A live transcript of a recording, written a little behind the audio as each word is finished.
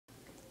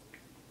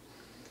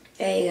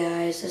Hey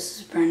guys, this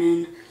is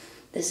Brennan.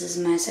 This is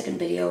my second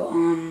video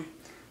on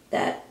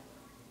that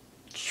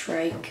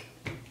trick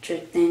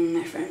thing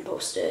my friend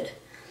posted.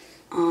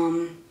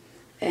 And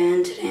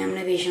today I'm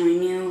going to be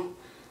showing you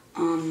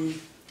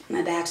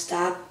my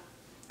backstop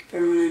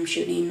for when I'm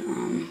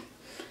shooting.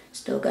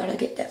 Still gotta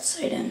get that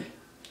sighted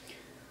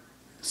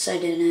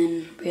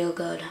in real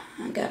good.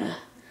 I gotta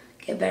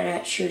get better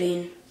at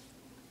shooting.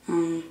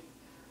 So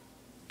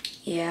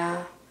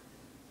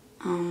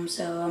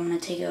I'm gonna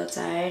take you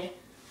outside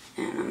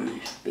and I'm gonna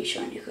be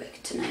showing you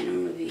quick. Tonight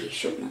I'm gonna be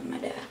shooting with my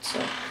dad,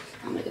 so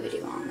I'll make a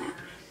video on that.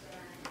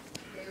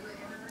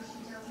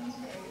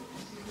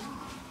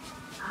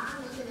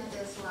 I'm looking at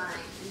this like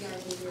you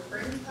gotta give your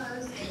friends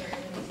post and your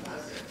enemies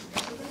post. The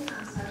thing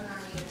I'm so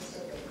not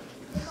interested in.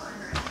 People in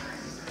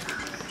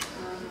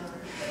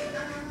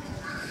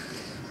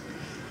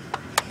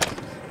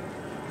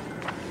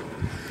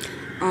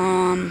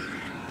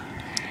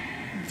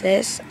restaurants.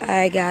 This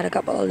I got a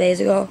couple of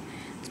days ago.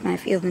 It's my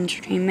Field and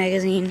Stream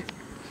magazine.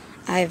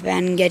 I've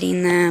been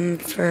getting them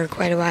for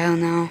quite a while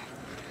now.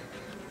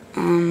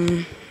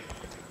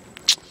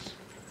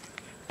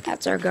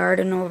 That's our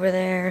garden over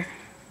there.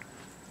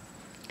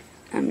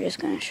 I'm just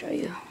gonna show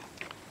you.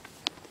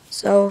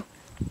 So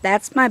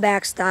that's my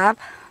backstop.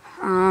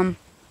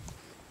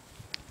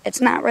 It's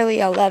not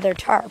really a leather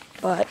tarp,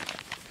 but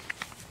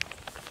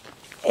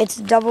it's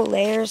double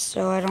layers,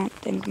 so I don't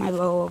think my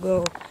bow will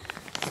go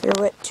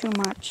through it too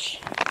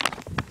much.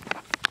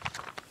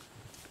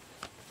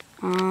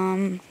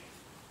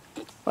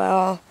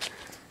 Well,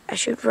 I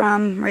shoot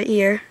from right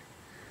here.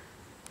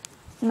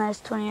 Nice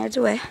 20 yards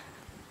away.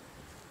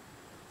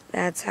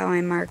 That's how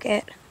I mark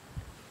it.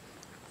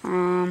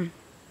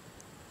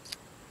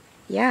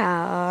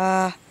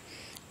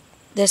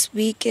 This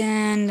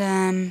weekend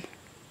I'm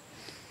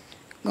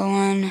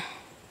going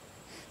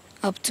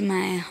up to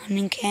my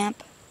hunting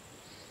camp,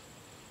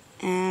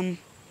 and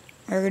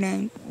we're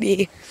gonna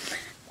be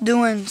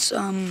doing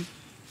some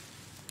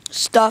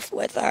stuff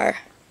with our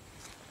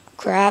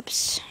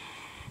crops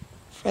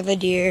for the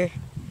deer,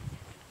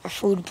 our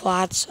food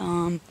plots.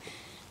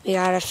 We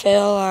gotta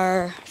fill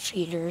our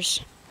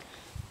feeders,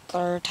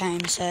 our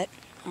time set.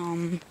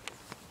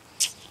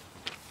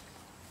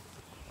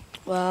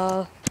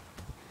 Well,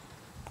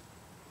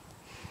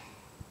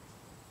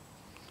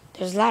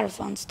 there's a lot of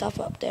fun stuff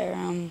up there.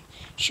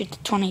 Shoot the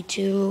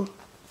 22.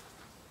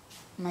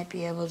 Might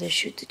be able to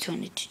shoot the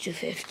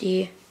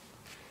 22-50,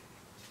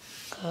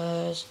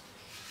 because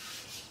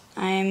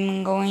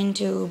I'm going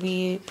to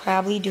be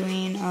probably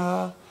doing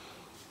a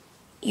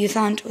youth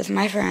hunt with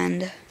my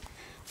friend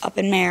up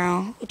in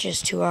Merrill, which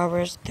is 2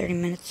 hours, 30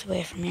 minutes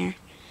away from here.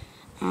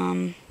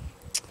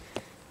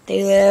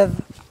 They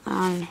live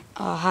on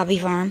a hobby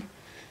farm,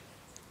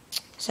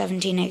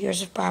 17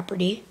 acres of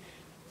property.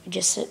 We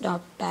just sit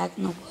up back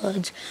in the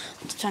woods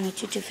with the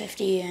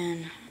 22-50,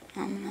 and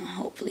I'm gonna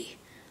hopefully,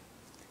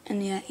 in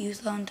the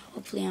youth hunt,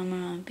 hopefully I'm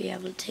gonna be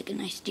able to take a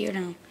nice deer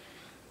down.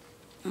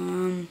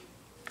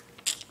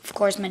 Of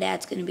course, my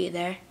dad's gonna be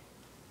there.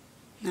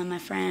 Now my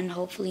friend,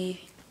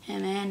 hopefully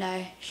him and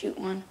I shoot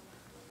one.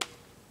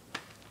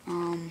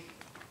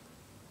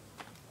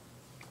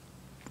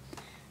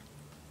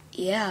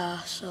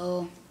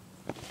 So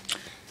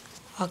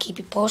I'll keep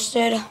you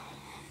posted.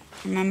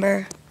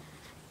 Remember,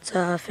 it's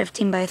a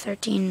 15 by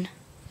 13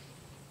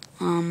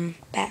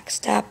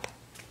 backstop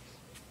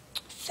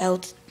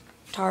felt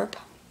tarp.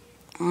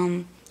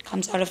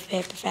 Comes out of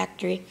the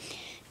factory.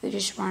 You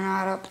just run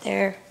out up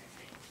there.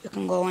 You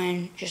can go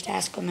in, just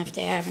ask them if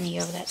they have any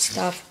of that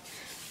stuff.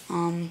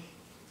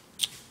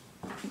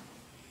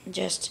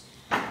 Just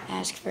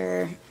ask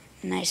for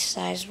a nice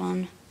size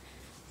one.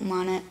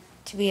 Want it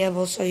to be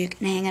able so you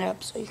can hang it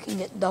up, so you can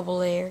get double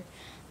layer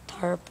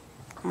tarp.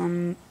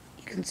 You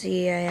can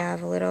see I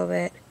have a little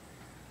bit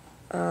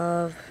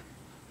of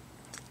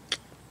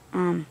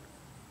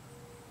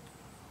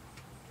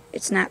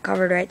it's not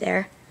covered right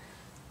there.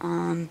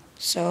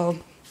 So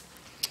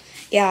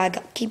yeah, I'll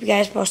keep you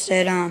guys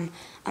posted. I'll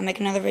make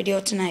another video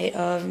tonight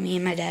of me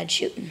and my dad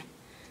shooting.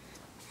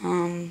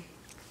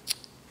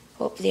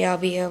 Hopefully I'll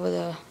be able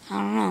to, I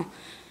don't know,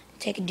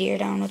 take a deer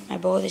down with my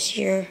bow this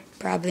year.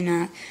 Probably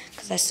not,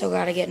 because I still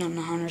gotta get on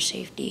the hunter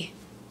safety.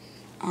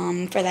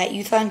 For that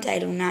youth hunt, I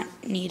do not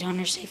need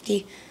hunter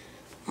safety.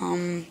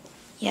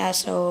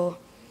 So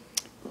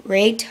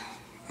rate,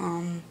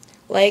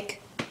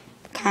 like,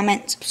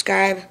 comment,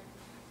 subscribe.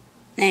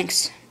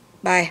 Thanks.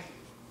 Bye.